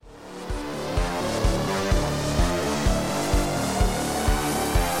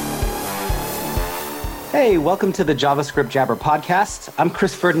Hey, welcome to the JavaScript Jabber podcast. I'm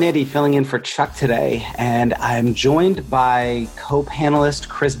Chris Ferdinandi filling in for Chuck today, and I'm joined by co-panelist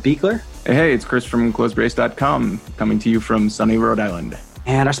Chris Beekler. Hey, it's Chris from closebrace.com, coming to you from sunny Rhode Island.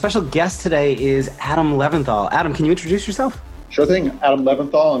 And our special guest today is Adam Leventhal. Adam, can you introduce yourself? Sure thing. Adam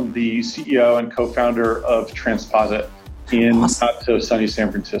Leventhal. I'm the CEO and co-founder of Transposit in not so sunny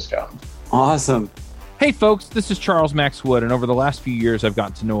San Francisco. Awesome. Hey folks, this is Charles Max Wood, and over the last few years, I've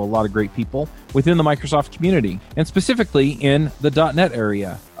gotten to know a lot of great people within the Microsoft community, and specifically in the .NET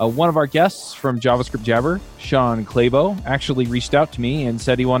area. One of our guests from JavaScript Jabber, Sean Clabo, actually reached out to me and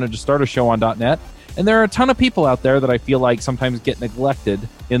said he wanted to start a show on .NET, and there are a ton of people out there that I feel like sometimes get neglected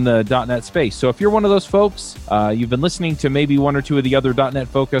in the .NET space. So if you're one of those folks, you've been listening to maybe one or two of the other .NET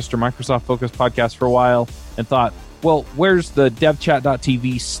focused or Microsoft focused podcasts for a while and thought, well, where's the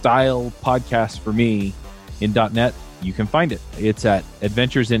devchat.tv style podcast for me in .NET? You can find it. It's at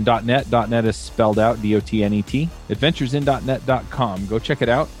adventuresin.net. .NET is spelled out, D-O-T-N-E-T. adventuresin.net.com. Go check it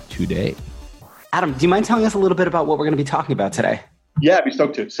out today. Adam, do you mind telling us a little bit about what we're going to be talking about today? Yeah, I'd be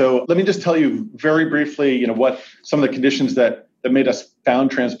stoked to. So let me just tell you very briefly, what some of the conditions that made us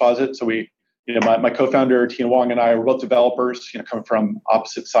found Transposit. So we, my co-founder, Tina Wong, and I were both developers, coming from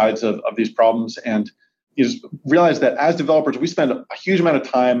opposite sides of these problems. And you just realize that as developers, we spend a huge amount of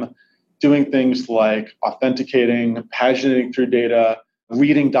time doing things like authenticating, paginating through data,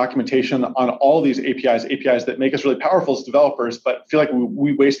 reading documentation on all these APIs that make us really powerful as developers, but feel like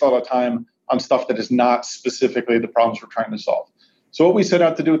we waste a lot of time on stuff that is not specifically the problems we're trying to solve. So what we set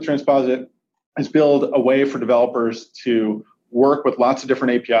out to do with Transposit is build a way for developers to work with lots of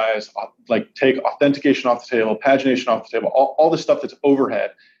different APIs, like take authentication off the table, pagination off the table, all the stuff that's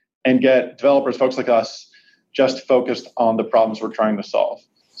overhead, and get developers, folks like us, just focused on the problems we're trying to solve.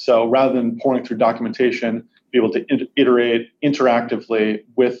 So rather than pouring through documentation, be able to iterate interactively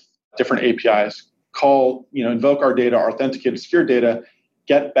with different APIs, invoke our data, our authenticated secure data,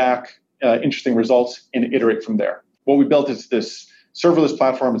 get back interesting results, and iterate from there. What we built is this serverless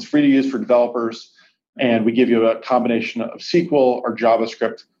platform. It's free to use for developers, and we give you a combination of SQL or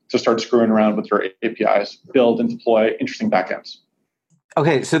JavaScript to start screwing around with your APIs, build and deploy interesting backends.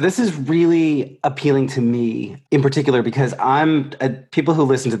 Okay, so this is really appealing to me in particular because people who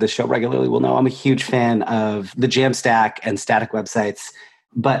listen to this show regularly will know I'm a huge fan of the Jamstack and static websites,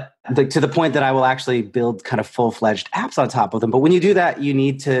 but to the point that I will actually build kind of full-fledged apps on top of them. But when you do that, you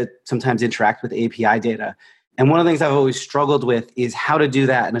need to sometimes interact with API data. And one of the things I've always struggled with is how to do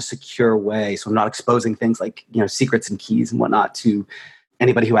that in a secure way. So I'm not exposing things like, secrets and keys and whatnot to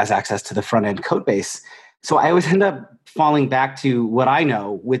anybody who has access to the front-end code base. So I always end up falling back to what I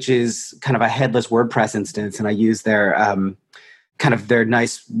know, which is kind of a headless WordPress instance. And I use their their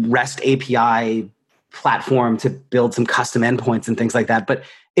nice REST API platform to build some custom endpoints and things like that. But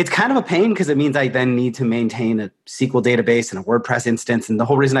it's kind of a pain because it means I then need to maintain a SQL database and a WordPress instance. And the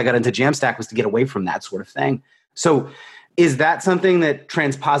whole reason I got into Jamstack was to get away from that sort of thing. So is that something that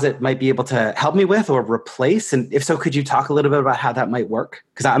Transposit might be able to help me with or replace? And if so, could you talk a little bit about how that might work?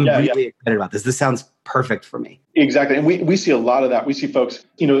 Because I'm really excited about this. This sounds perfect for me. Exactly. And we see a lot of that. We see folks,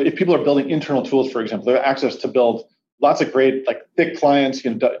 if people are building internal tools, for example, they have access to build lots of great, like thick clients,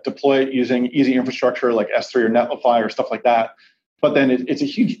 deploy it using easy infrastructure like S3 or Netlify or stuff like that. But then it's a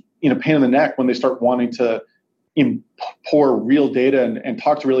huge, pain in the neck when they start wanting to pour real data and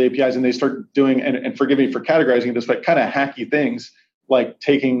talk to real APIs, and they start doing, and forgive me for categorizing it this way, kind of hacky things, like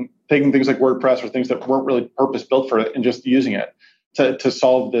taking things like WordPress or things that weren't really purpose built for it and just using it to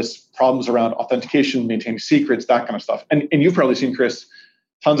solve this problems around authentication, maintaining secrets, that kind of stuff. And you've probably seen, Chris,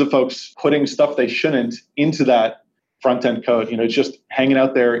 tons of folks putting stuff they shouldn't into that front-end code. It's just hanging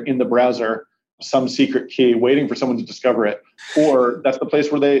out there in the browser, some secret key, waiting for someone to discover it. Or that's the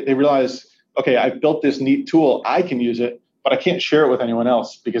place where they realize, okay, I've built this neat tool, I can use it, but I can't share it with anyone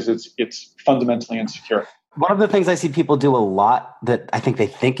else because it's fundamentally insecure. One of the things I see people do a lot that I think they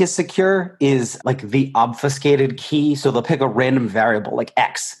think is secure is like the obfuscated key. So they'll pick a random variable like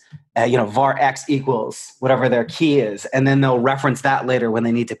X, var X equals whatever their key is. And then they'll reference that later when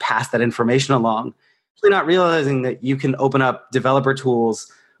they need to pass that information along. Really not realizing that you can open up developer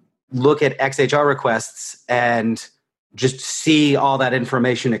tools, look at XHR requests, and just see all that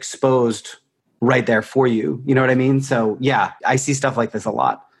information exposed right there for you. You know what I mean? So yeah, I see stuff like this a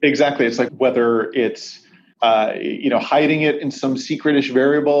lot. Exactly. It's like whether it's hiding it in some secretish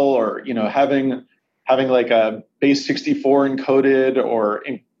variable, or having like a base 64 encoded, or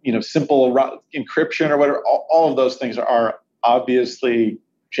simple encryption or whatever. All of those things are obviously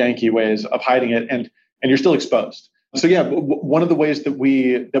janky ways of hiding it, and you're still exposed. So yeah, one of the ways that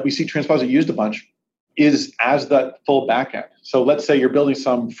we see Transposit used a bunch is as that full backend. So let's say you're building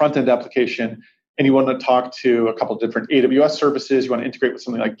some front end application and you want to talk to a couple of different AWS services, you want to integrate with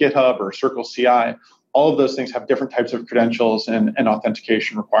something like GitHub or Circle CI, all of those things have different types of credentials and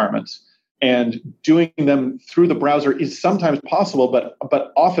authentication requirements. And doing them through the browser is sometimes possible,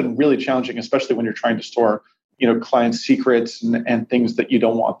 but often really challenging, especially when you're trying to store, client secrets and things that you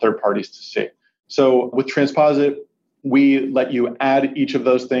don't want third parties to see. So with Transposit, we let you add each of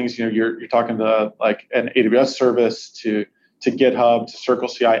those things. You're talking to like an AWS service to GitHub, to Circle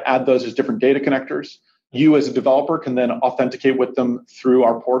CI, add those as different data connectors. You as a developer can then authenticate with them through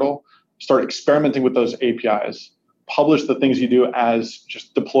our portal, start experimenting with those APIs, publish the things you do as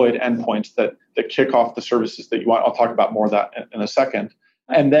just deployed endpoints that kick off the services that you want. I'll talk about more of that in a second.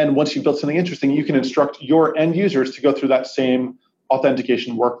 And then once you've built something interesting, you can instruct your end users to go through that same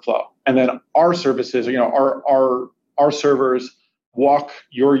authentication workflow. And then our services, our servers walk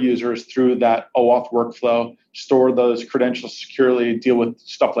your users through that OAuth workflow, store those credentials securely, deal with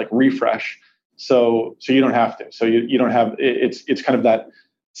stuff like refresh. So you don't have to. So you don't have, it's kind of that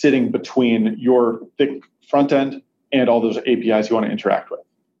sitting between your thick front end and all those APIs you want to interact with.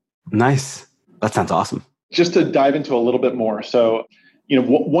 Nice. That sounds awesome. Just to dive into a little bit more. So,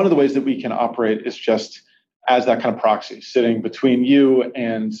 one of the ways that we can operate is just as that kind of proxy, sitting between you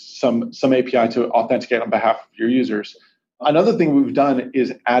and some API to authenticate on behalf of your users. Another thing we've done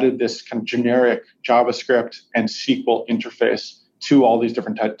is added this kind of generic JavaScript and SQL interface to all these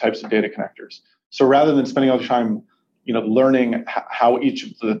different types of data connectors. So rather than spending all the time learning how each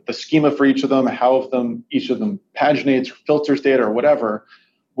of the schema for each of them, each of them paginates or filters data or whatever,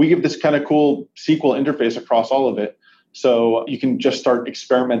 we give this kind of cool SQL interface across all of it. So you can just start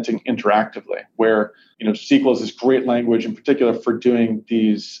experimenting interactively where, SQL is this great language in particular for doing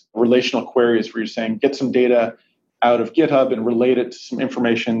these relational queries where you're saying, get some data out of GitHub and relate it to some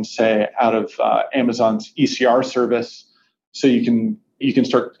information, say out of Amazon's ECR service. So you can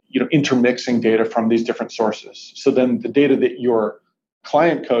start intermixing data from these different sources. So then the data that your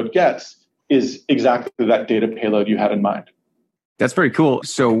client code gets is exactly that data payload you had in mind. That's very cool.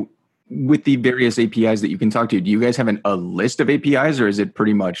 So with the various APIs that you can talk to, do you guys have a list of APIs, or is it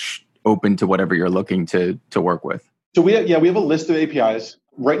pretty much open to whatever you're looking to work with? So we have a list of APIs.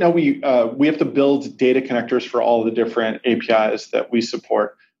 Right now, we have to build data connectors for all the different APIs that we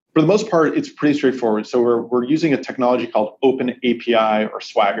support. For the most part, it's pretty straightforward. So we're using a technology called Open API or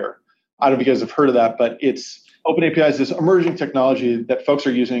Swagger. I don't know if you guys have heard of that, but Open API is this emerging technology that folks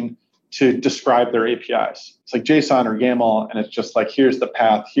are using to describe their APIs. It's like JSON or YAML, and it's just like, here's the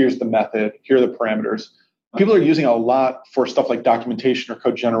path, here's the method, here are the parameters. People are using it a lot for stuff like documentation or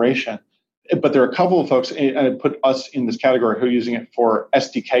code generation. But there are a couple of folks, and I put us in this category, who are using it for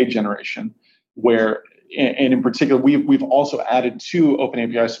SDK generation, and in particular, we've also added to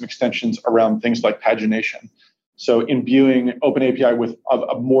OpenAPI some extensions around things like pagination. So imbuing OpenAPI with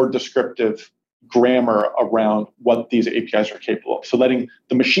a more descriptive grammar around what these APIs are capable of. So letting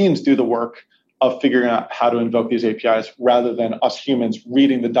the machines do the work of figuring out how to invoke these APIs rather than us humans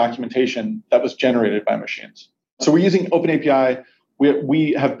reading the documentation that was generated by machines. So we're using OpenAPI.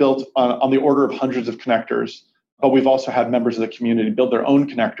 We have built on the order of hundreds of connectors, but we've also had members of the community build their own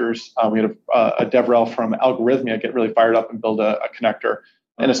connectors. We had a DevRel from Algorithmia get really fired up and build a connector.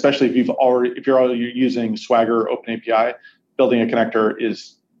 And especially if you're already using Swagger or OpenAPI, building a connector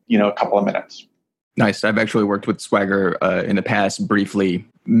is a couple of minutes. Nice. I've actually worked with Swagger in the past briefly,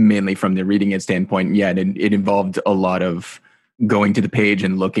 mainly from the reading it standpoint. Yeah, it involved a lot of going to the page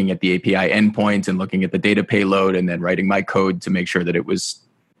and looking at the API endpoints and looking at the data payload and then writing my code to make sure that it was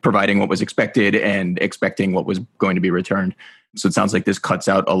providing what was expected and expecting what was going to be returned. So it sounds like this cuts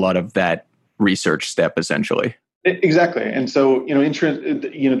out a lot of that research step, essentially. Exactly. And so,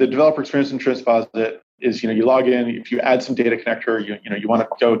 the developer experience in Transposit is, you log in, if you add some data connector, you want to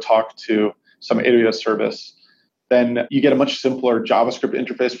go talk to some AWS service, then you get a much simpler JavaScript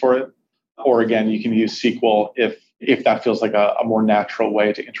interface for it. Or again, you can use SQL if that feels like a more natural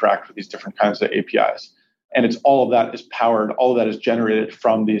way to interact with these different kinds of APIs. And all of that is generated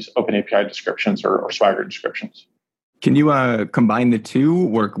from these Open API descriptions or Swagger descriptions. Can you combine the two,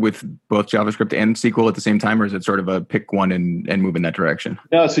 work with both JavaScript and SQL at the same time, or is it sort of a pick one and move in that direction?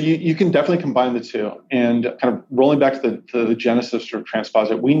 No, so you can definitely combine the two. And kind of rolling back to the genesis of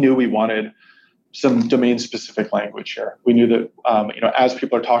Transposit, we knew we wanted some domain-specific language here. We knew that as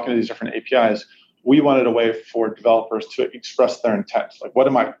people are talking to these different APIs, we wanted a way for developers to express their intent. Like, what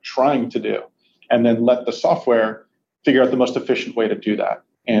am I trying to do? And then let the software figure out the most efficient way to do that.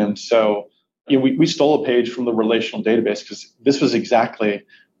 And so we stole a page from the relational database because this was exactly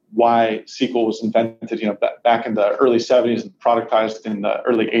why SQL was invented, back in the early 70s and productized in the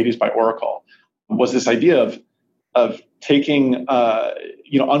early 80s by Oracle, was this idea of of taking,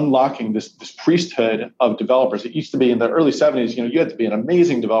 unlocking this priesthood of developers. It used to be in the early 70s, you had to be an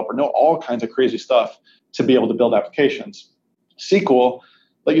amazing developer, know all kinds of crazy stuff to be able to build applications. SQL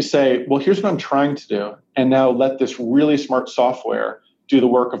let you say, well, here's what I'm trying to do. And now let this really smart software do the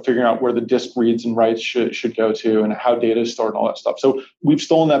work of figuring out where the disk reads and writes should go to and how data is stored and all that stuff. So we've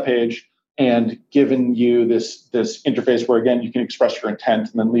stolen that page and given you this interface where, again, you can express your intent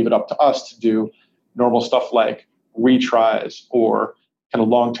and then leave it up to us to do normal stuff like retries or kind of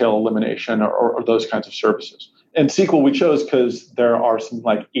long tail elimination or those kinds of services. And SQL we chose because there are some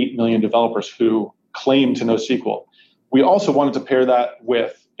like 8 million developers who claim to know SQL. We also wanted to pair that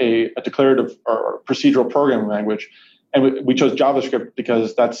with a declarative or procedural programming language. And we chose JavaScript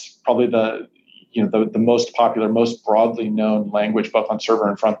because that's probably the most popular, most broadly known language, both on server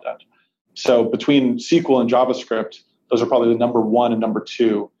and front end. So between SQL and JavaScript, those are probably the number one and number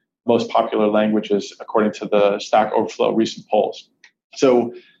two most popular languages, according to the Stack Overflow recent polls.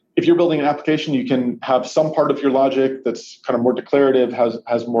 So if you're building an application, you can have some part of your logic that's kind of more declarative,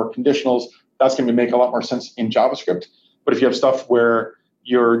 has more conditionals. That's going to make a lot more sense in JavaScript. But if you have stuff where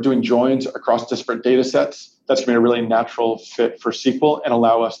you're doing joins across disparate data sets, that's going to be a really natural fit for SQL and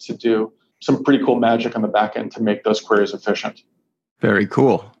allow us to do some pretty cool magic on the back end to make those queries efficient. Very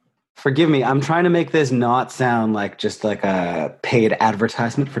cool. Forgive me, I'm trying to make this not sound like just like a paid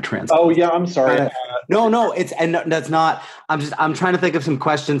advertisement for Transposit. Oh yeah, I'm sorry. No, that's not. I'm trying to think of some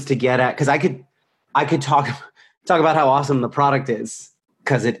questions to get at because I could talk about how awesome the product is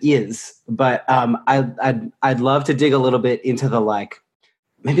because it is, but I'd love to dig a little bit into the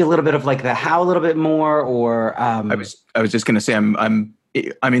maybe a little bit of like the how a little bit more or. I was just going to say I'm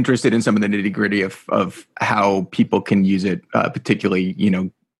interested in some of the nitty gritty of how people can use it, particularly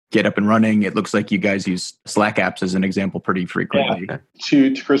get up and running. It looks like you guys use Slack apps as an example pretty frequently. Yeah.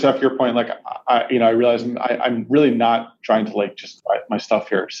 To Chris, after your point, I realize I'm really not trying to just write my stuff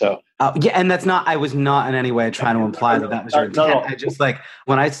here. So and that's not. I was not in any way trying to imply that was your intent. No. I just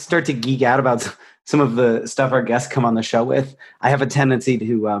when I start to geek out about some of the stuff our guests come on the show with, I have a tendency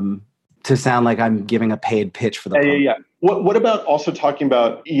to sound like I'm giving a paid pitch for the program. Yeah. What about also talking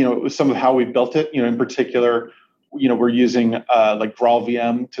about some of how we built it? In particular. We're using like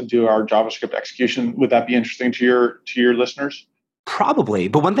GraalVM to do our JavaScript execution. Would that be interesting to your listeners? Probably.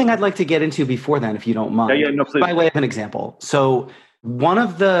 But one thing I'd like to get into before then, if you don't mind, no, please. By way of an example. So one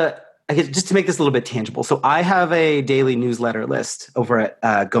of I guess just to make this a little bit tangible. So I have a daily newsletter list over at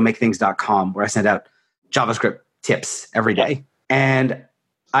gomakethings.com where I send out JavaScript tips every day. And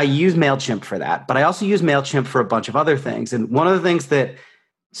I use MailChimp for that. But I also use MailChimp for a bunch of other things. And one of the things that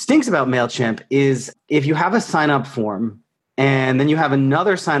stinks about MailChimp is if you have a sign-up form and then you have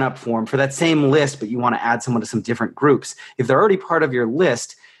another sign-up form for that same list, but you want to add someone to some different groups, if they're already part of your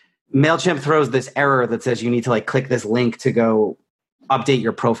list, MailChimp throws this error that says you need to click this link to go update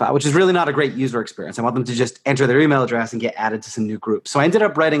your profile, which is really not a great user experience. I want them to just enter their email address and get added to some new groups. So I ended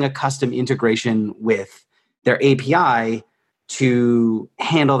up writing a custom integration with their API to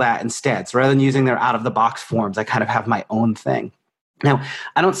handle that instead. So rather than using their out-of-the-box forms, I kind of have my own thing. Now,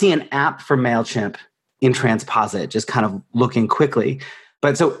 I don't see an app for MailChimp in Transposit, just kind of looking quickly.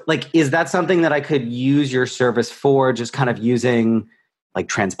 But so, is that something that I could use your service for, just kind of using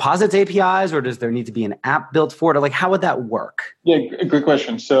Transposit's APIs, or does there need to be an app built for it? Or how would that work? Yeah, great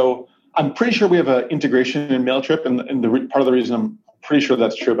question. So I'm pretty sure we have an integration in MailChimp, and part of the reason I'm pretty sure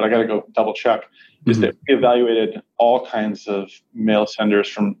that's true, but I got to go double check, is that we evaluated all kinds of mail senders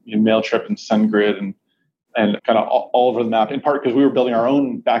from MailChimp and SendGrid and kind of all over the map, in part because we were building our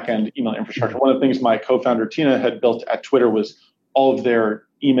own back-end email infrastructure. One of the things my co-founder, Tina, had built at Twitter was all of their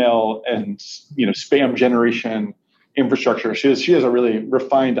email and spam generation infrastructure. She has a really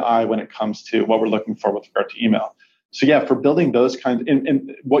refined eye when it comes to what we're looking for with regard to email. So yeah, for building those kinds,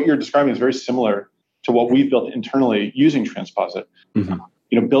 and what you're describing is very similar to what we've built internally using Transposit.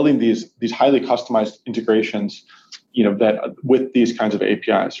 Mm-hmm. Building these highly customized integrations, that with these kinds of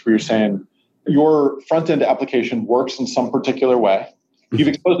APIs, where you're saying, your front-end application works in some particular way. You've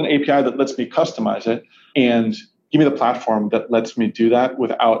exposed an API that lets me customize it and give me the platform that lets me do that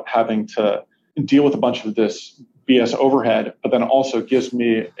without having to deal with a bunch of this BS overhead, but then also gives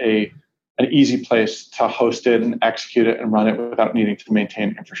me an easy place to host it and execute it and run it without needing to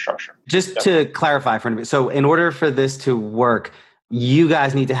maintain infrastructure. Just to clarify for a minute, so in order for this to work, you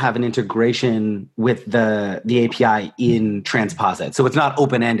guys need to have an integration with the API in Transposit. So it's not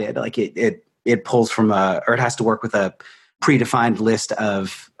open-ended, it pulls from or it has to work with a predefined list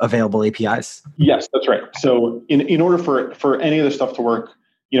of available APIs? Yes, that's right. So in order for any of this stuff to work,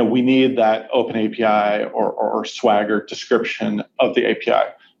 we need that open API or Swagger description of the API.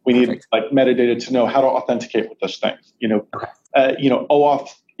 We need like metadata to know how to authenticate with this thing. OAuth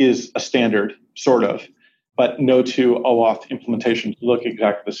is a standard, sort of, but no two OAuth implementations look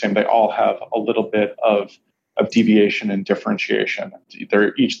exactly the same. They all have a little bit of deviation and differentiation.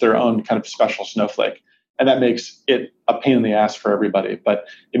 They're each their own kind of special snowflake. And that makes it a pain in the ass for everybody. But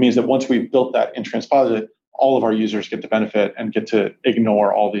it means that once we've built that in Transposit, all of our users get the benefit and get to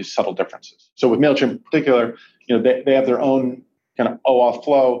ignore all these subtle differences. So with MailChimp in particular, they have their own kind of OAuth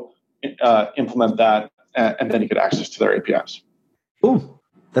flow, implement that, and then you get access to their APIs. Ooh,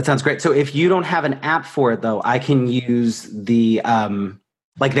 that sounds great. So if you don't have an app for it, though, I can use the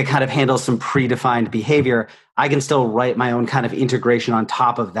that kind of handles some predefined behavior. I can still write my own kind of integration on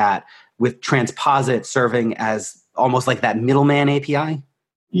top of that with Transposit serving as almost like that middleman API.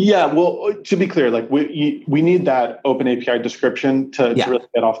 Yeah, well, to be clear, like we need that open API description to really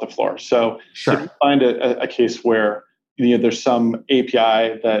get off the floor. So if you find a case where there's some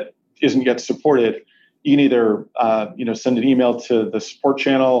API that isn't yet supported, you can either send an email to the support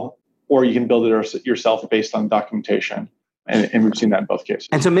channel, or you can build it yourself based on documentation. And we've seen that in both cases.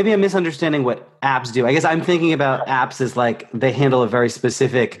 And so maybe I'm misunderstanding what apps do. I guess I'm thinking about apps as like they handle a very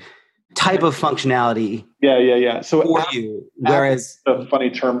specific type of functionality. Yeah. So for you, whereas a funny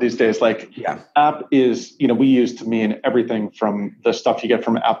term these days, app is, we use to mean everything from the stuff you get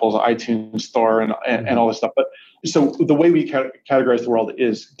from Apple's iTunes store and all this stuff. But so the way we categorize the world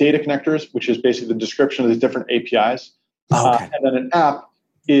is data connectors, which is basically the description of these different APIs. And then an app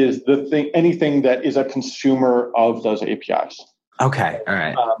is anything that is a consumer of those APIs. Okay. All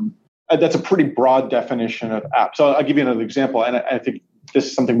right. That's a pretty broad definition of app. So I'll give you another example. And I think this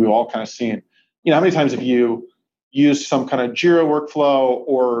is something we've all kind of seen. How many times have you used some kind of Jira workflow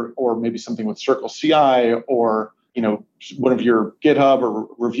or maybe something with Circle CI or, one of your GitHub or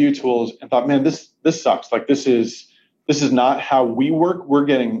review tools and thought, man, this sucks. Like this is not how we work. We're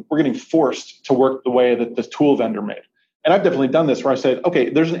getting forced to work the way that the tool vendor made. And I've definitely done this where I said,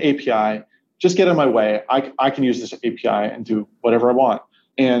 okay, there's an API, just get in my way. I can use this API and do whatever I want.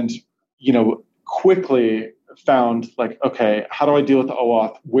 And, quickly found like, okay, how do I deal with the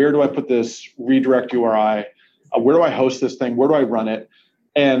OAuth? Where do I put this redirect URI? Where do I host this thing? Where do I run it?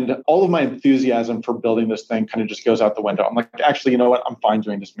 And all of my enthusiasm for building this thing kind of just goes out the window. I'm like, actually, you know what? I'm fine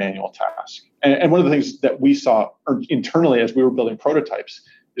doing this manual task. And one of the things that we saw internally as we were building prototypes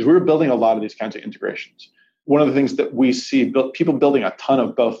is we were building a lot of these kinds of integrations. One of the things that we see people building a ton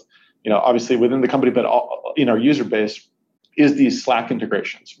of both, obviously within the company, but in our user base is these Slack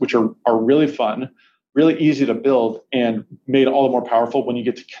integrations, which are really fun, really easy to build, and made all the more powerful when you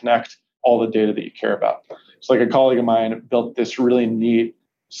get to connect all the data that you care about. So like a colleague of mine built this really neat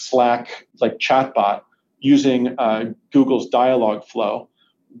Slack chatbot using Google's dialog flow,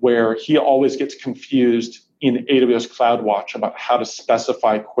 where he always gets confused in AWS CloudWatch about how to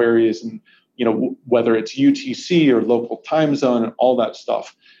specify queries and whether it's UTC or local time zone and all that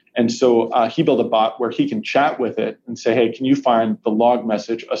stuff. And so he built a bot where he can chat with it and say, hey, can you find the log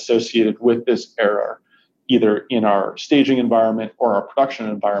message associated with this error, either in our staging environment or our production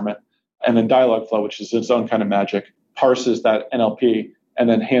environment? And then Dialogflow, which is its own kind of magic, parses that NLP and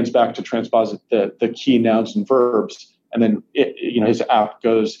then hands back to Transposit the key nouns and verbs. And then his app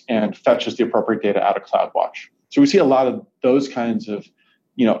goes and fetches the appropriate data out of CloudWatch. So we see a lot of those kinds of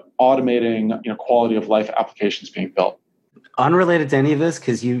automating quality of life applications being built. Unrelated to any of this,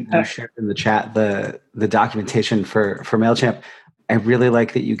 because you shared in the chat the documentation for MailChimp. I really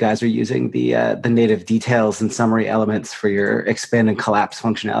like that you guys are using the native details and summary elements for your expand and collapse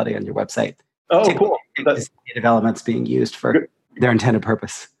functionality on your website. Oh, cool. Native elements being used for their intended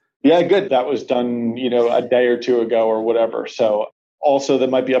purpose. Yeah, good. That was done, a day or two ago or whatever. So also that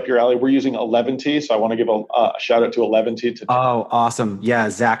might be up your alley. We're using Leventhal, so I want to give a shout out to Leventhal. Oh, awesome. Yeah,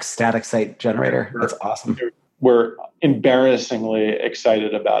 Zach's static site generator. That's awesome. We're embarrassingly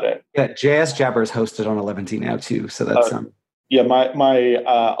excited about it. Yeah, JSJ is hosted on Leventhal now too. So that's yeah,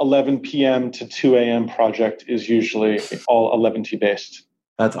 my 11 p.m. to 2 a.m. project is usually all Leventhal based.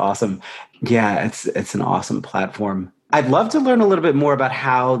 That's awesome. Yeah, it's an awesome platform. I'd love to learn a little bit more about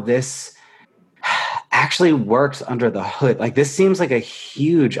how this actually works under the hood. Like this seems like a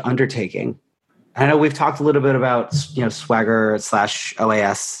huge undertaking. I know we've talked a little bit about Swagger /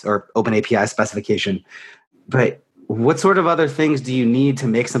 OAS or Open API specification, but what sort of other things do you need to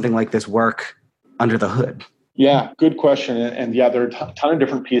make something like this work under the hood? Yeah, good question. And yeah, there are a ton of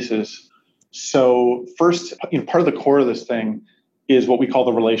different pieces. So first, part of the core of this thing is what we call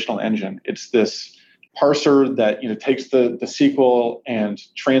the relational engine. It's this parser that takes the SQL and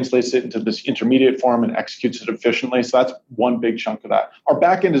translates it into this intermediate form and executes it efficiently. So that's one big chunk of that. Our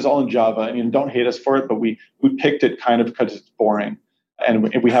backend is all in Java, and don't hate us for it, but we picked it kind of because it's boring.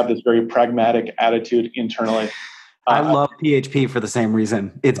 And we have this very pragmatic attitude internally. I love PHP for the same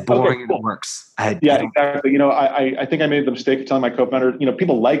reason. It's boring and it works. Exactly. I think I made the mistake of telling my co-founder,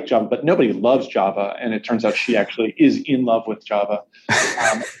 people like Java, but nobody loves Java. And it turns out she actually is in love with Java.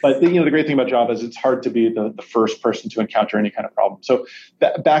 But the great thing about Java is it's hard to be the first person to encounter any kind of problem. So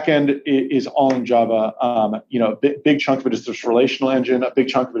that backend is all in Java. Big chunk of it is this relational engine. A big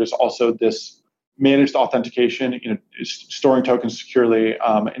chunk of it is also this managed authentication, storing tokens securely,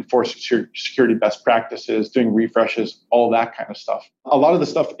 enforcing security best practices, doing refreshes, all that kind of stuff. A lot of the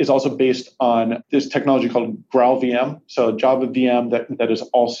stuff is also based on this technology called GraalVM, so a Java VM that is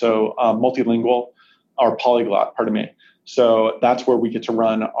also multilingual or polyglot, pardon me. So that's where we get to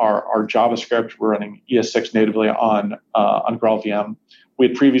run our JavaScript. We're running ES6 natively on GraalVM. We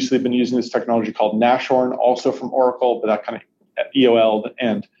had previously been using this technology called Nashorn, also from Oracle, but that kind of EOL'd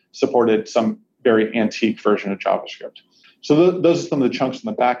and supported some very antique version of JavaScript. So those are some of the chunks in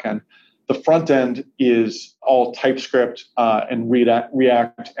the back end. The front end is all TypeScript and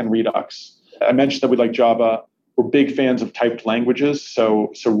React and Redux. I mentioned that we like Java. We're big fans of typed languages,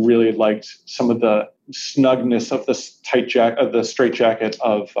 so really liked some of the snugness of the straitjacket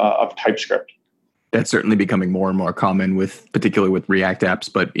of TypeScript. That's certainly becoming more and more common, particularly with React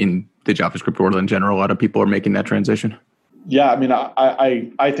apps, but in the JavaScript world in general, a lot of people are making that transition. Yeah, I mean,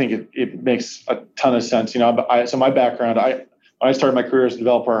 I think it makes a ton of sense. So my background, when I started my career as a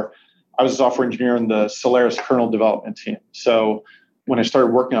developer, I was a software engineer in the Solaris kernel development team. So when I started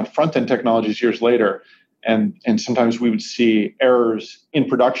working on front-end technologies years later, and sometimes we would see errors in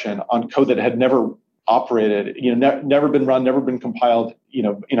production on code that had never operated, never been run, never been compiled,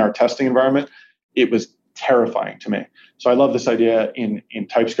 in our testing environment, it was terrifying to me. So I love this idea in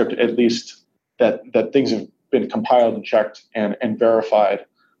TypeScript, at least that things have been compiled and checked and verified.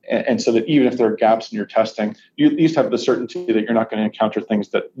 And so that even if there are gaps in your testing, you at least have the certainty that you're not going to encounter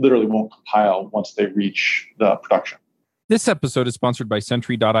things that literally won't compile once they reach the production. This episode is sponsored by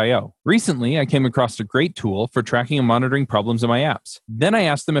Sentry.io. Recently, I came across a great tool for tracking and monitoring problems in my apps. Then I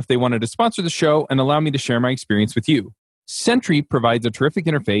asked them if they wanted to sponsor the show and allow me to share my experience with you. Sentry provides a terrific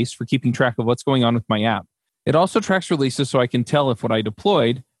interface for keeping track of what's going on with my app. It also tracks releases so I can tell if what I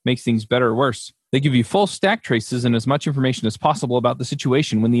deployed makes things better or worse. They give you full stack traces and as much information as possible about the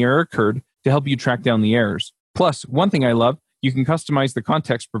situation when the error occurred to help you track down the errors. Plus, one thing I love, you can customize the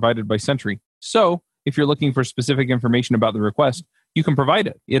context provided by Sentry. So, if you're looking for specific information about the request, you can provide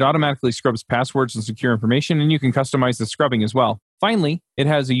it. It automatically scrubs passwords and secure information, and you can customize the scrubbing as well. Finally, it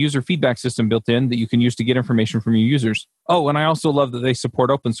has a user feedback system built in that you can use to get information from your users. Oh, and I also love that they support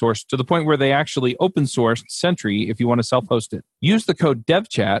open source to the point where they actually open sourced Sentry if you want to self-host it. Use the code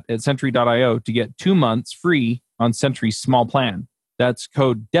DevChat at Sentry.io to get 2 months free on Sentry's small plan. That's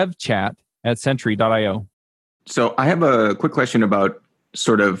code DevChat at Sentry.io. So I have a quick question about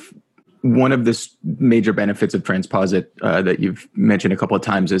sort of one of the major benefits of Transposit that you've mentioned a couple of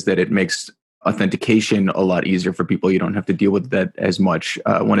times is that it makes authentication a lot easier for people. You don't have to deal with that as much.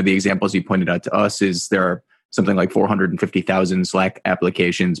 One of the examples you pointed out to us is there are something like 450,000 Slack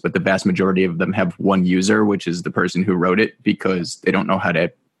applications, but the vast majority of them have one user, which is the person who wrote it, because they don't know how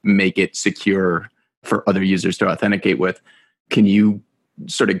to make it secure for other users to authenticate with. Can you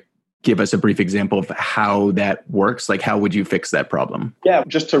sort of give us a brief example of how that works? Like, how would you fix that problem? Yeah,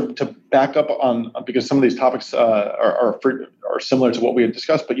 just to back up on, because some of these topics are similar to what we had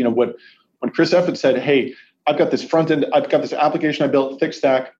discussed, but when Chris F. had said, hey, I've got this front end, I've got this application I built, thick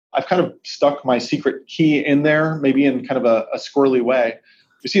stack, I've kind of stuck my secret key in there, maybe in kind of a squirrely way.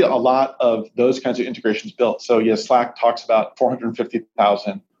 We see a lot of those kinds of integrations built. So yes, Slack talks about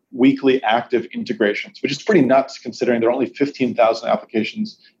 450,000 weekly active integrations, which is pretty nuts considering there are only 15,000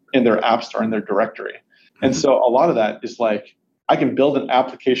 applications in their app store, in their directory. And so a lot of that is like, I can build an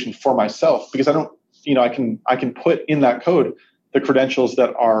application for myself because I don't, I can put in that code the credentials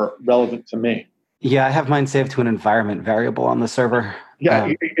that are relevant to me. Yeah, I have mine saved to an environment variable on the server. Yeah,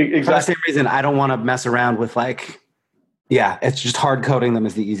 exactly. For the same reason, I don't want to mess around with it's just hard coding them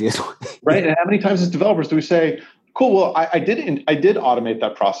is the easiest way. Right. And how many times as developers do we say, cool, well, I did automate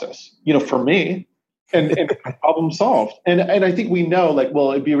that process, for me, and problem solved. And I think we know,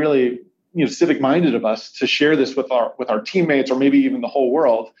 it'd be really, civic minded of us to share this with our teammates or maybe even the whole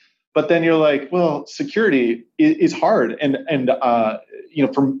world. But then you're like, well, security is hard. And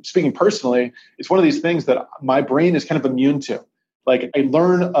from speaking personally, it's one of these things that my brain is kind of immune to. Like I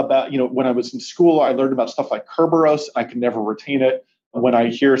learn about, when I was in school, I learned about stuff like Kerberos. I could never retain it. When I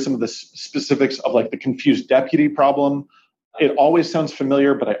hear some of the specifics of the confused deputy problem, it always sounds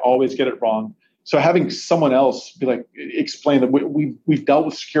familiar, but I always get it wrong. So having someone else be explain that we've dealt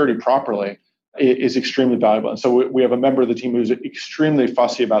with security properly is extremely valuable. And so we have a member of the team who's extremely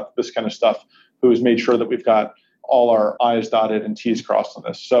fussy about this kind of stuff, who has made sure that we've got all our I's dotted and T's crossed on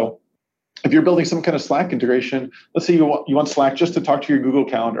this. So if you're building some kind of Slack integration, let's say you want Slack just to talk to your Google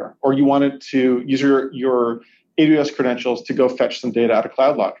Calendar, or you want it to use your AWS credentials to go fetch some data out of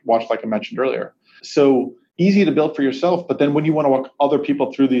CloudWatch, like I mentioned earlier. So easy to build for yourself, but then when you want to walk other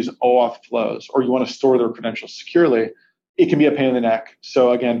people through these OAuth flows, or you want to store their credentials securely, it can be a pain in the neck.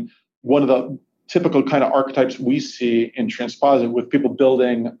 So again, one of the typical kind of archetypes we see in Transposit with people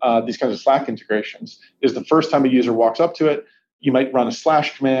building these kinds of Slack integrations is the first time a user walks up to it, you might run a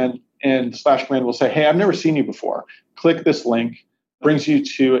 / command, and the / command will say, hey, I've never seen you before. Click this link, brings you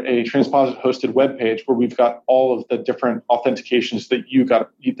to a Transposit hosted web page where we've got all of the different authentications that you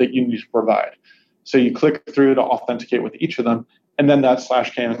need to provide. So you click through to authenticate with each of them, and then that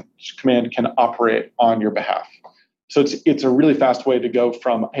 / command can operate on your behalf. So it's a really fast way to go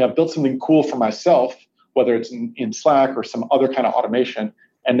from, hey, I've built something cool for myself, whether it's in Slack or some other kind of automation,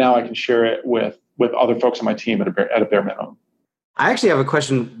 and now I can share it with other folks on my team at a bare minimum. I actually have a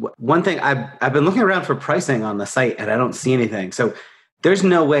question. One thing, I've been looking around for pricing on the site, and I don't see anything. So there's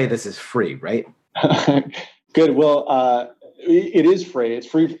no way this is free, right? Good. Well, it is free.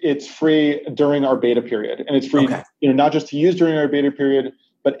 It's free during our beta period, and it's free, okay. Not just to use during our beta period,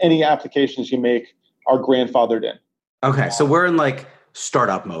 but any applications you make are grandfathered in. Okay, so we're in like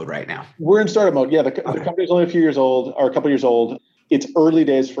startup mode right now. We're in startup mode. Yeah, the company's only a few years old, or a couple years old. It's early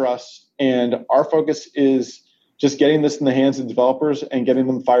days for us, and our focus is just getting this in the hands of developers and getting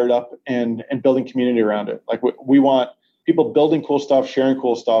them fired up and building community around it. Like we want people building cool stuff, sharing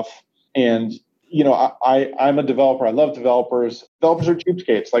cool stuff, and I'm a developer. I love developers. Developers are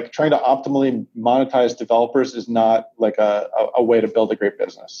cheapskates. Like trying to optimally monetize developers is not like a way to build a great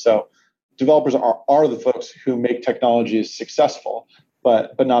business. So developers are the folks who make technologies successful,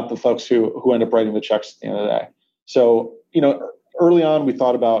 but not the folks who end up writing the checks at the end of the day. So, early on we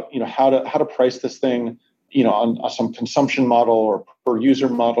thought about, how to price this thing, on some consumption model or per user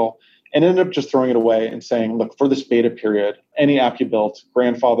model, and ended up just throwing it away and saying, look, for this beta period, any app you built,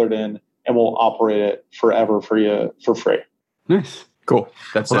 grandfathered in, and we'll operate it forever for you for free. Nice. Cool.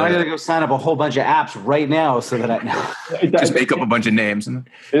 I gotta go sign up a whole bunch of apps right now so that I know. Just make up a bunch of names.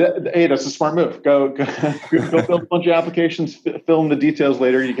 Hey, that's a smart move. Go build a bunch of applications, fill in the details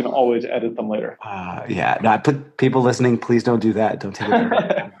later. You can always edit them later. Yeah. No, I put people listening, please don't do that. Don't take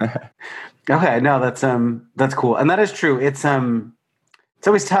it. Okay. No, that's cool. And that is true. It's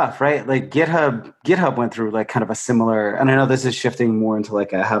always tough, right? Like GitHub went through like kind of a similar, and I know this is shifting more into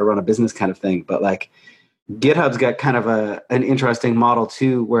like a how to run a business kind of thing, but like GitHub's got kind of an interesting model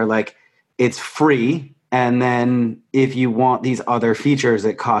too, where like it's free. And then if you want these other features,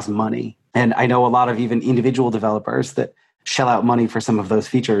 it costs money. And I know a lot of even individual developers that shell out money for some of those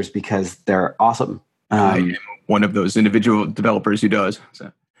features because they're awesome. I am one of those individual developers who does.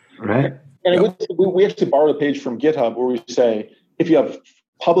 So. Right. And we actually borrow the page from GitHub where we say, if you have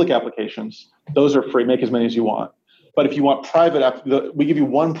public applications, those are free. Make as many as you want. But if you want private, we give you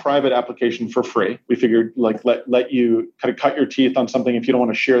one private application for free. We figured like let you kind of cut your teeth on something if you don't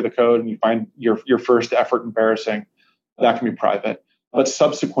want to share the code and you find your first effort embarrassing. That can be private. But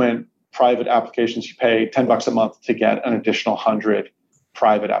subsequent private applications, you pay $10 a month to get an additional 100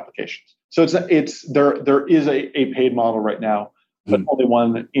 private applications. So there is a paid model right now, but only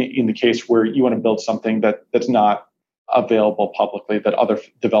one in the case where you want to build something that's not available publicly, that other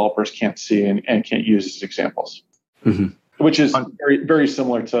developers can't see and can't use as examples. Mm-hmm. Which is very, very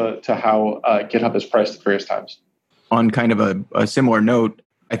similar to how GitHub is priced at various times. On kind of a similar note,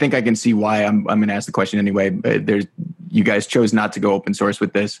 I think I can see why I'm going to ask the question anyway. You guys chose not to go open source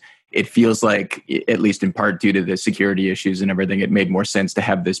with this. It feels like, at least in part due to the security issues and everything, it made more sense to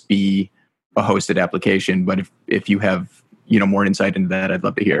have this be a hosted application. But if you have more insight into that, I'd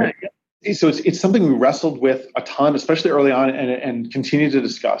love to hear it. So it's something we wrestled with a ton, especially early on, and continue to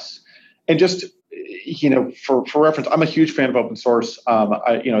discuss. And just for reference, I'm a huge fan of open source.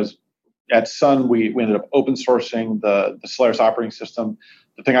 At Sun, we ended up open sourcing the Solaris operating system.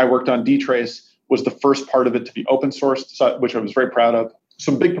 The thing I worked on, dtrace, was the first part of it to be open sourced, which I was very proud of.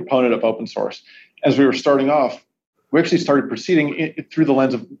 So I'm a big proponent of open source. As we were starting off, we actually started proceeding through the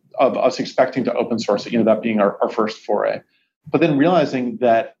lens of us expecting to open source it, that being our first foray. But then realizing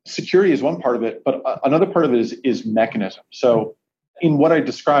that security is one part of it, but another part of it is mechanism. So in what I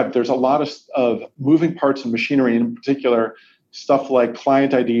described, there's a lot of moving parts and machinery, in particular, stuff like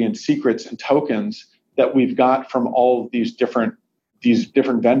client ID and secrets and tokens that we've got from all of these different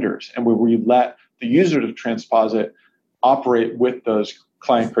vendors, and where we let the user of Transposit operate with those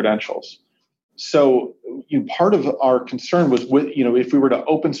client credentials. So part of our concern was if we were to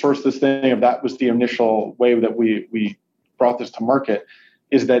open source this thing, if that was the initial way that we brought this to market,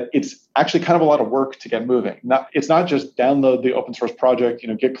 is that it's actually kind of a lot of work to get moving. It's not just download the open source project,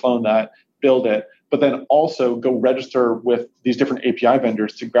 git clone that, build it, but then also go register with these different API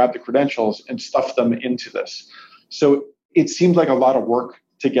vendors to grab the credentials and stuff them into this. So it seemed like a lot of work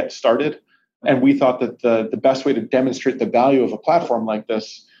to get started. And we thought that the best way to demonstrate the value of a platform like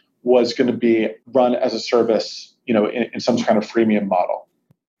this was going to be run as a service, in some kind of freemium model.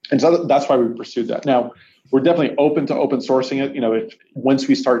 And so that's why we pursued that. Now, we're definitely open to open sourcing it. If once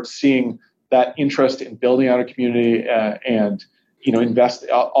we start seeing that interest in building out a community and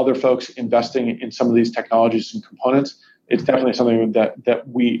other folks investing in some of these technologies and components, it's definitely something that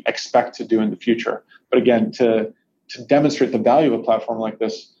we expect to do in the future. But again, to demonstrate the value of a platform like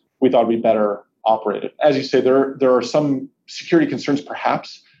this, we thought it'd be better operated. As you say, there are some security concerns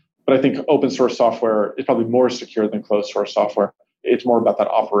perhaps, but I think open source software is probably more secure than closed source software. It's more about that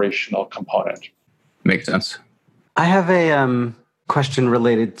operational component. Makes sense. I have a question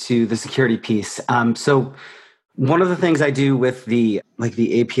related to the security piece. So one of the things I do with the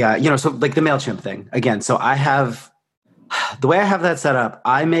API, so like the MailChimp thing again. So the way I have that set up,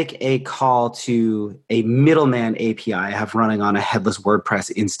 I make a call to a middleman API I have running on a headless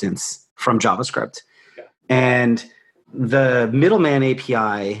WordPress instance from JavaScript. Yeah. And the middleman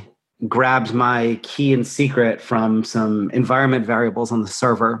API grabs my key and secret from some environment variables on the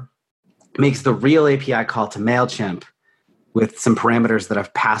server, makes the real API call to MailChimp with some parameters that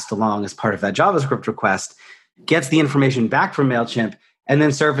I've passed along as part of that JavaScript request, gets the information back from MailChimp, and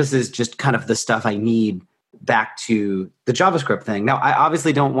then surfaces just kind of the stuff I need back to the JavaScript thing. Now, I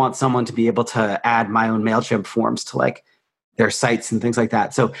obviously don't want someone to be able to add my own MailChimp forms to like their sites and things like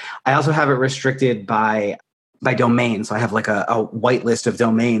that. So I also have it restricted by domain. So I have like a whitelist of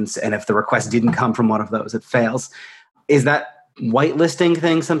domains, and if the request didn't come from one of those, it fails. Is that whitelisting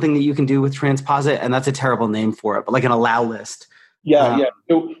thing something that you can do with Transposit? And that's a terrible name for it, but like an allow list. Yeah.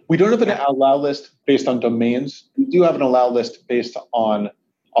 So we don't have an allow list based on domains. We do have an allow list based on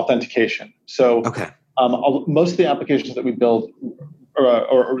authentication. So okay. Most of the applications that we build,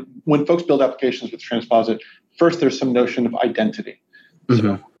 or when folks build applications with Transposit, first there's some notion of identity.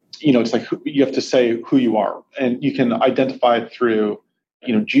 Mm-hmm. So, it's like you have to say who you are, and you can identify it through,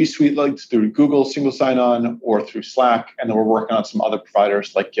 G Suite, like through Google single sign-on or through Slack, and then we're working on some other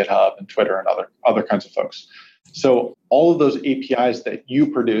providers like GitHub and Twitter and other kinds of folks. So all of those APIs that you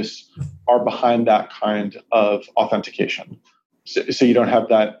produce are behind that kind of authentication. So you don't have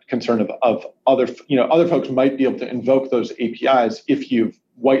that concern of other folks might be able to invoke those APIs if you've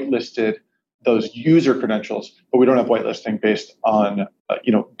whitelisted those user credentials, but we don't have whitelisting based on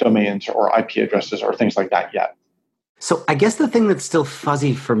domains or IP addresses or things like that yet. So I guess the thing that's still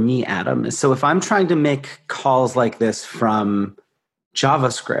fuzzy for me, Adam, is so if I'm trying to make calls like this from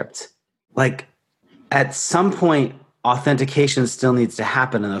JavaScript, like at some point authentication still needs to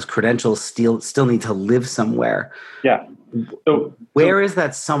happen and those credentials still need to live somewhere. Yeah. So where is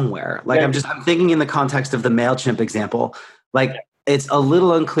that somewhere? Like I'm thinking in the context of the MailChimp example, like it's a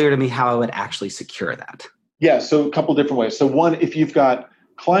little unclear to me how I would actually secure that. Yeah. So a couple different ways. So one, if you've got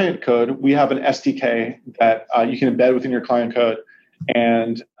client code, we have an SDK that you can embed within your client code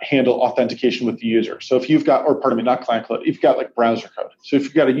and handle authentication with the user. So if you've got, not client code, you've got like browser code. So if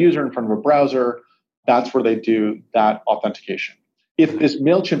you've got a user in front of a browser, that's where they do that authentication. If this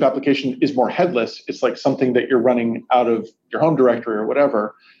MailChimp application is more headless, it's like something that you're running out of your home directory or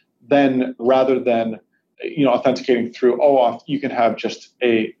whatever, then rather than authenticating through OAuth, you can have just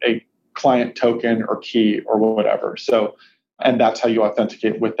a client token or key or whatever. So, and that's how you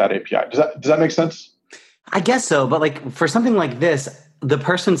authenticate with that API. Does that make sense? I guess so, but like for something like this, the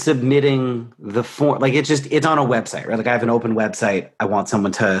person submitting the form, like it's on a website, right? Like I have an open website. I want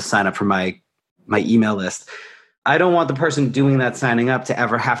someone to sign up for my email list. I don't want the person doing that signing up to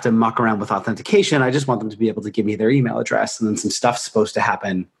ever have to muck around with authentication. I just want them to be able to give me their email address, and then some stuff's supposed to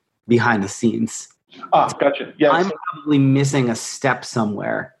happen behind the scenes. Gotcha. Yeah, I'm probably missing a step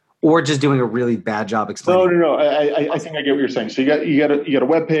somewhere, or just doing a really bad job explaining. No. I think I get what you're saying. So you got a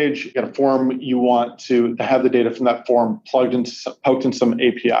web page, you got a form. You want to have the data from that form poked in some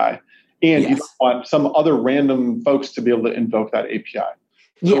API, and you don't want some other random folks to be able to invoke that API.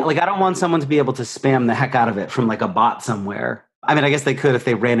 Yeah, like I don't want someone to be able to spam the heck out of it from like a bot somewhere. I mean, I guess they could if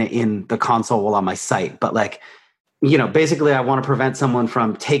they ran it in the console while on my site, but like, basically I want to prevent someone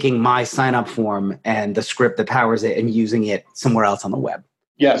from taking my sign up form and the script that powers it and using it somewhere else on the web.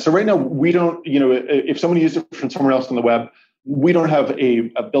 Yeah. So right now we don't, if someone uses it from somewhere else on the web, we don't have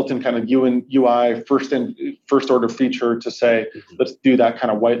a built-in kind of UI first order feature to say, let's do that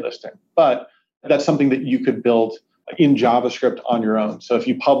kind of whitelisting. But that's something that you could build in JavaScript on your own. So if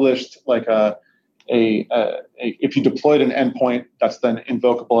you published like if you deployed an endpoint that's then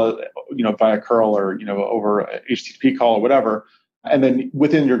invocable, via curl or, over a HTTP call or whatever, and then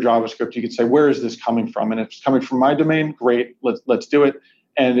within your JavaScript, you could say, where is this coming from? And if it's coming from my domain, great, let's do it.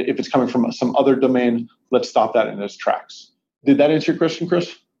 And if it's coming from some other domain, let's stop that in those tracks. Did that answer your question,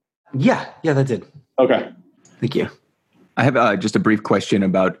 Chris? Yeah, that did. Okay. Thank you. I have just a brief question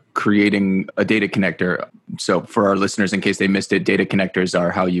about creating a data connector. So for our listeners, in case they missed it, data connectors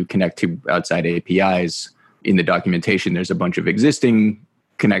are how you connect to outside APIs. In the documentation, there's a bunch of existing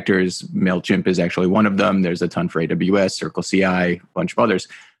connectors. MailChimp is actually one of them. There's a ton for AWS, Circle CI, a bunch of others.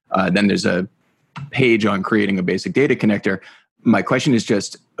 Then there's a page on creating a basic data connector. My question is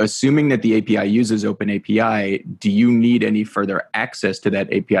just, assuming that the API uses OpenAPI, do you need any further access to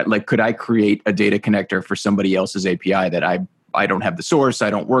that API? Like, could I create a data connector for somebody else's API that I don't have the source, I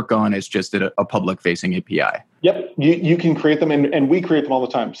don't work on, it's just a public-facing API? Yep, you can create them, and we create them all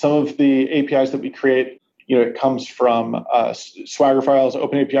the time. Some of the APIs that we create, it comes from Swagger files,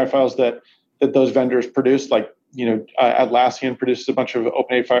 OpenAPI files that those vendors produce, like, Atlassian produces a bunch of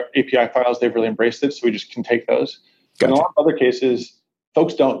OpenAPI files. They've really embraced it, so we just can take those. Gotcha. In a lot of other cases,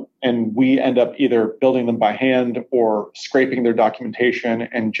 folks don't, and we end up either building them by hand or scraping their documentation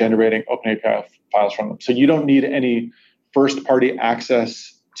and generating OpenAPI files from them. So you don't need any first-party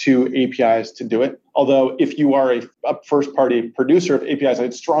access to APIs to do it. Although if you are a first-party producer of APIs,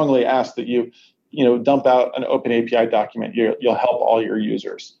 I'd strongly ask that you dump out an OpenAPI document. You'll help all your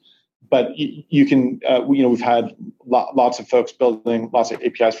users. But you can, we've had lots of folks building lots of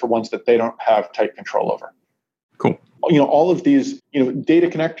APIs for ones that they don't have tight control over. Cool. All of these, data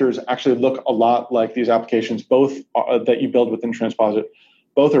connectors actually look a lot like these applications, both that you build within Transposit.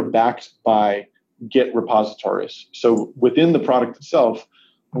 Both are backed by Git repositories. So within the product itself,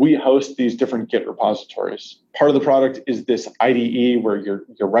 we host these different Git repositories. Part of the product is this IDE where you're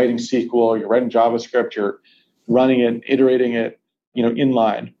writing SQL, you're writing JavaScript, you're running it, iterating it,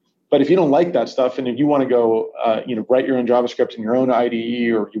 inline. But if you don't like that stuff, and if you want to go, write your own JavaScript in your own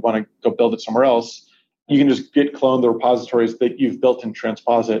IDE, or you want to go build it somewhere else, you can just git clone the repositories that you've built in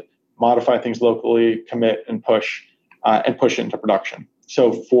Transposit, modify things locally, commit and push it into production.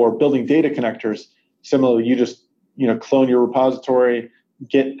 So for building data connectors, similarly, you just clone your repository,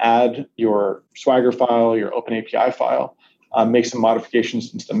 git add your Swagger file, your OpenAPI file, make some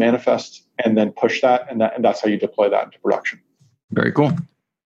modifications into the manifest, and then push that, and that's how you deploy that into production. Very cool.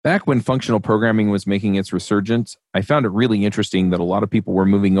 Back when functional programming was making its resurgence, I found it really interesting that a lot of people were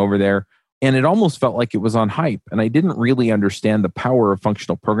moving over there. And it almost felt like it was on hype. And I didn't really understand the power of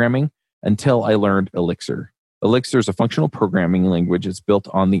functional programming until I learned Elixir. Elixir is a functional programming language. It's built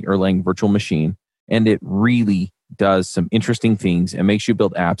on the Erlang virtual machine. And it really does some interesting things and makes you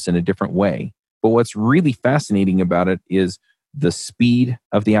build apps in a different way. But what's really fascinating about it is the speed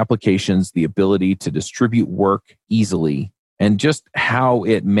of the applications, the ability to distribute work easily, and just how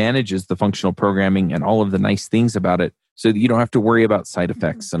it manages the functional programming and all of the nice things about it, so that you don't have to worry about side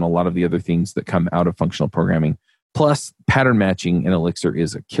effects and a lot of the other things that come out of functional programming. Plus, pattern matching in Elixir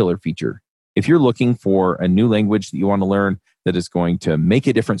is a killer feature. If you're looking for a new language that you want to learn that is going to make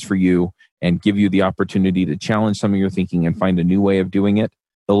a difference for you and give you the opportunity to challenge some of your thinking and find a new way of doing it,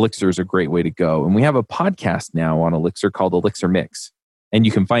 Elixir is a great way to go. And we have a podcast now on Elixir called Elixir Mix, and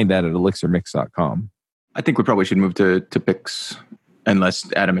you can find that at elixirmix.com. I think we probably should move to picks,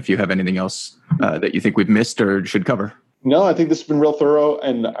 unless, Adam, if you have anything else that you think we've missed or should cover. No, I think this has been real thorough,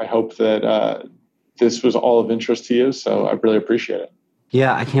 and I hope that this was all of interest to you. So I really appreciate it.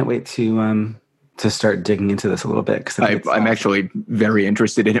 Yeah, I can't wait to start digging into this a little bit, because I'm actually very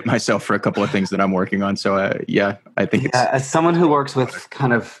interested in it myself for a couple of things that I'm working on. So I think it's... as someone who works with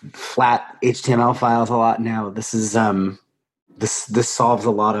kind of flat HTML files a lot now, this is this solves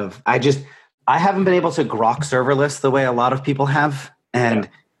a lot of... I haven't been able to grok serverless the way a lot of people have, and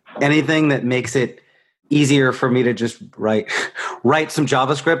anything that makes it easier for me to just write some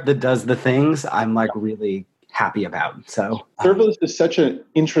JavaScript that does the things, I'm like really happy about. So serverless is such an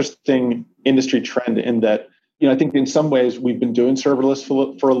interesting industry trend in that, I think in some ways we've been doing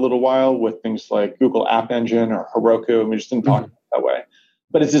serverless for a little while with things like Google App Engine or Heroku, and we just didn't talk about it that way.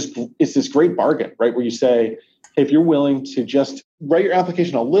 But it's this great bargain, right? Where you say, hey, if you're willing to just write your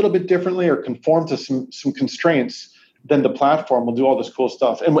application a little bit differently or conform to some constraints, then the platform will do all this cool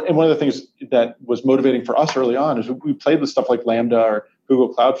stuff. And one of the things that was motivating for us early on is we played with stuff like Lambda or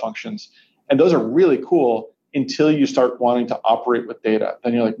Google Cloud Functions. And those are really cool until you start wanting to operate with data.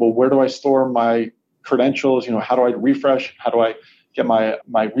 Then you're like, well, where do I store my credentials? How do I refresh? How do I get my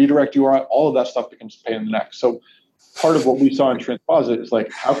redirect URI? All of that stuff becomes a pain in the neck. So part of what we saw in Transposit is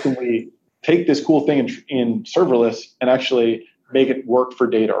like, how can we take this cool thing in serverless and actually make it work for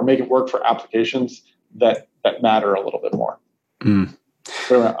data or make it work for applications that matter a little bit more.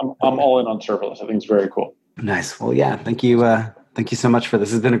 So I'm all in on serverless. I think it's very cool. Nice. Well, yeah, thank you. Thank you so much for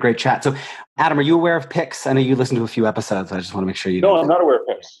this. It's been a great chat. So, Adam, are you aware of Pix? I know you listened to a few episodes. I just want to make sure you know. No, I'm not aware of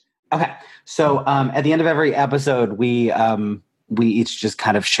Pix. Okay. So at the end of every episode, we each just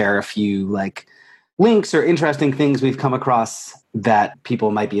kind of share a few like links or interesting things we've come across that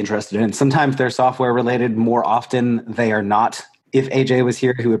people might be interested in. Sometimes they're software related. More often they are not. If AJ was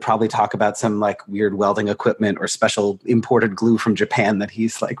here, he would probably talk about some like weird welding equipment or special imported glue from Japan that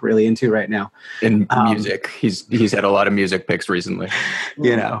he's like really into right now. In music, he's had a lot of music picks recently.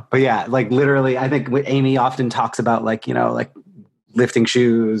 But yeah, like literally, I think Amy often talks about like lifting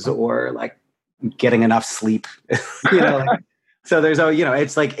shoes or like getting enough sleep. So there's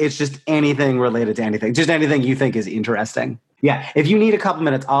it's just anything related to anything, just anything you think is interesting. Yeah, if you need a couple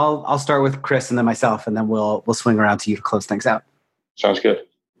minutes, I'll start with Chris and then myself, and then we'll swing around to you to close things out. Sounds good.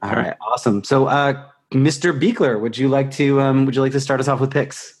 All right, awesome. So, Mr. Beekler, would you like to start us off with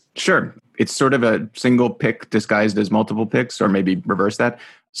picks? Sure. It's sort of a single pick disguised as multiple picks, or maybe reverse that.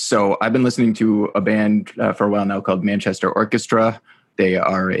 So I've been listening to a band for a while now called Manchester Orchestra. They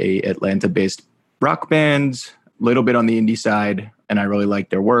are a Atlanta-based rock band, a little bit on the indie side, and I really like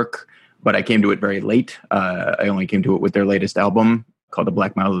their work, but I came to it very late. I only came to it with their latest album called The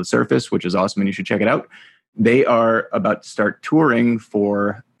Black Mile of the Surface, which is awesome, and you should check it out. They are about to start touring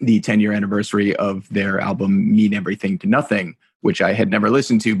for the 10-year anniversary of their album Mean Everything to Nothing, which I had never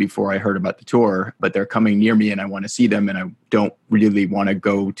listened to before I heard about the tour, but they're coming near me and I want to see them, and I don't really want to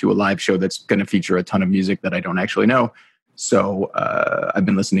go to a live show that's going to feature a ton of music that I don't actually know. So I've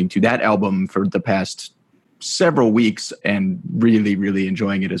been listening to that album for the past several weeks and really, really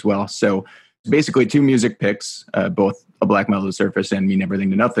enjoying it as well. So basically 2 music picks, both A Black Mile of the Surface and Mean Everything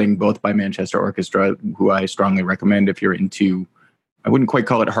to Nothing, both by Manchester Orchestra, who I strongly recommend if you're into, I wouldn't quite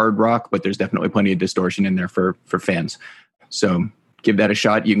call it hard rock, but there's definitely plenty of distortion in there for fans. So give that a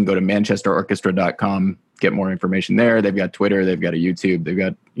shot. You can go to manchesterorchestra.com, get more information there. They've got Twitter, they've got a YouTube, they've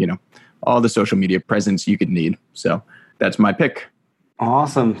got, all the social media presence you could need. So that's my pick.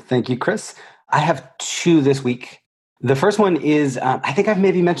 Awesome. Thank you, Chris. I have 2 this week. The first one is, I think I've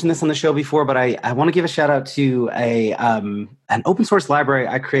maybe mentioned this on the show before, but I want to give a shout out to an open source library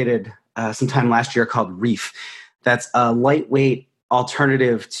I created sometime last year called Reef. That's a lightweight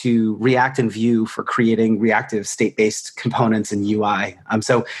alternative to React and Vue for creating reactive state-based components and UI.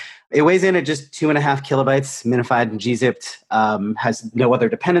 So it weighs in at just 2.5 kilobytes, minified and gzipped, has no other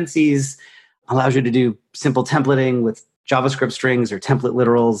dependencies, allows you to do simple templating with JavaScript strings or template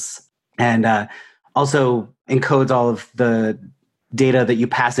literals, and also encodes all of the data that you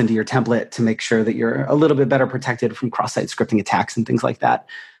pass into your template to make sure that you're a little bit better protected from cross-site scripting attacks and things like that.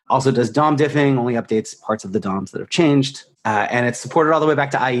 Also does DOM diffing, only updates parts of the DOMs that have changed. And it's supported all the way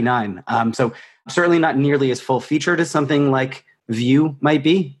back to IE9. So certainly not nearly as full-featured as something like Vue might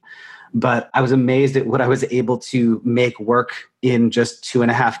be. But I was amazed at what I was able to make work in just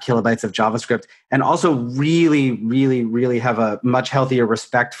 2.5 kilobytes of JavaScript, and also really, really, really have a much healthier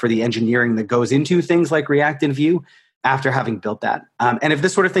respect for the engineering that goes into things like React and Vue after having built that. And if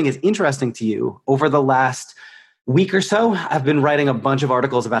this sort of thing is interesting to you, over the last week or so, I've been writing a bunch of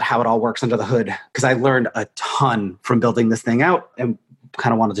articles about how it all works under the hood, because I learned a ton from building this thing out and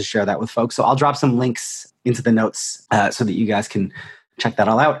kind of wanted to share that with folks. So I'll drop some links into the notes so that you guys can check that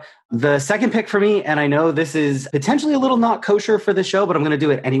all out. The second pick for me, and I know this is potentially a little not kosher for the show, but I'm going to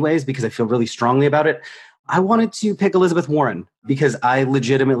do it anyways because I feel really strongly about it. I wanted to pick Elizabeth Warren because I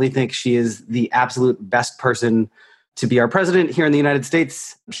legitimately think she is the absolute best person to be our president here in the United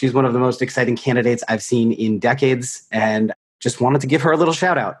States. She's one of the most exciting candidates I've seen in decades, and just wanted to give her a little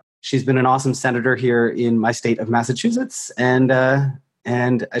shout out. She's been an awesome senator here in my state of Massachusetts, and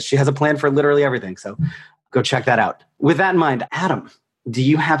she has a plan for literally everything. So go check that out. With that in mind, Adam, do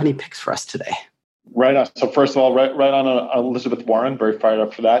you have any picks for us today? Right on. So first of all, right on Elizabeth Warren, very fired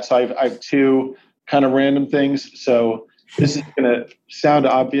up for that. So I have 2 kind of random things. So this is going to sound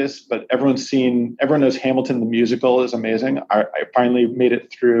obvious, but everyone knows Hamilton the musical is amazing. I finally made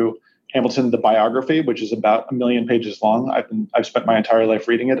it through Hamilton the biography, which is about 1 million pages long. I've spent my entire life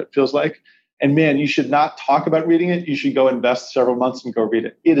reading it, it feels like. And man, you should not talk about reading it. You should go invest several months and go read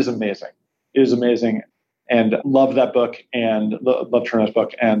it. It is amazing. It is amazing. And love that book and love Turner's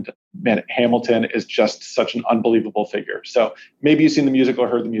book. And man, Hamilton is just such an unbelievable figure. So maybe you've seen the music or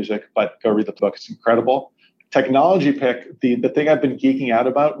heard the music, but go read the book. It's incredible. Technology pick, the thing I've been geeking out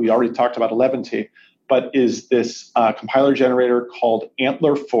about, we already talked about Leventhal, but is this compiler generator called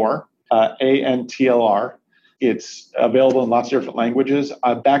Antler 4, ANTLR. It's available in lots of different languages.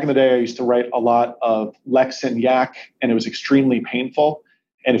 Back in the day, I used to write a lot of Lex and Yak, and it was extremely painful.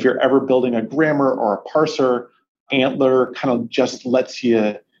 And if you're ever building a grammar or a parser, Antler kind of just lets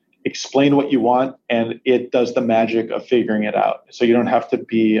you explain what you want, and it does the magic of figuring it out. So you don't have to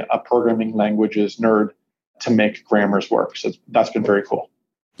be a programming languages nerd to make grammars work. So that's been very cool.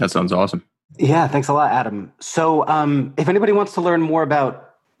 That sounds awesome. Yeah, thanks a lot, Adam. So if anybody wants to learn more about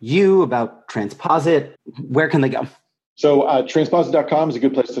you, about Transposit, where can they go? So transposit.com is a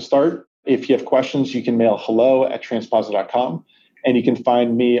good place to start. If you have questions, you can mail hello@transposit.com. And you can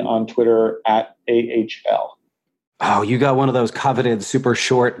find me on Twitter @AHL. Oh, you got one of those coveted, super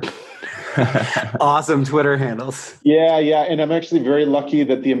short, awesome Twitter handles. Yeah. And I'm actually very lucky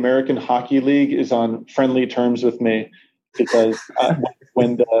that the American Hockey League is on friendly terms with me, because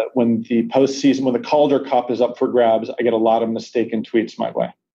when the postseason, when the Calder Cup is up for grabs, I get a lot of mistaken tweets my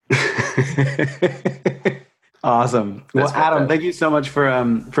way. Awesome. Well, Adam, thank you so much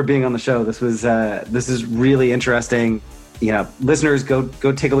for being on the show. This is really interesting. Listeners, go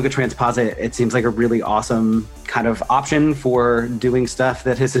take a look at Transposit. It seems like a really awesome kind of option for doing stuff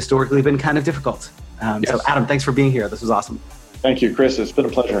that has historically been kind of difficult. Yes. So, Adam, thanks for being here. This was awesome. Thank you, Chris. It's been a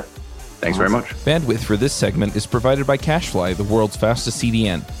pleasure. Thanks very much. Bandwidth for this segment is provided by CacheFly, the world's fastest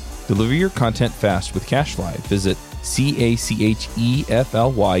CDN. Deliver your content fast with CacheFly. Visit CacheFly.com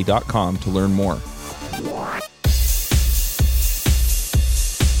to learn more.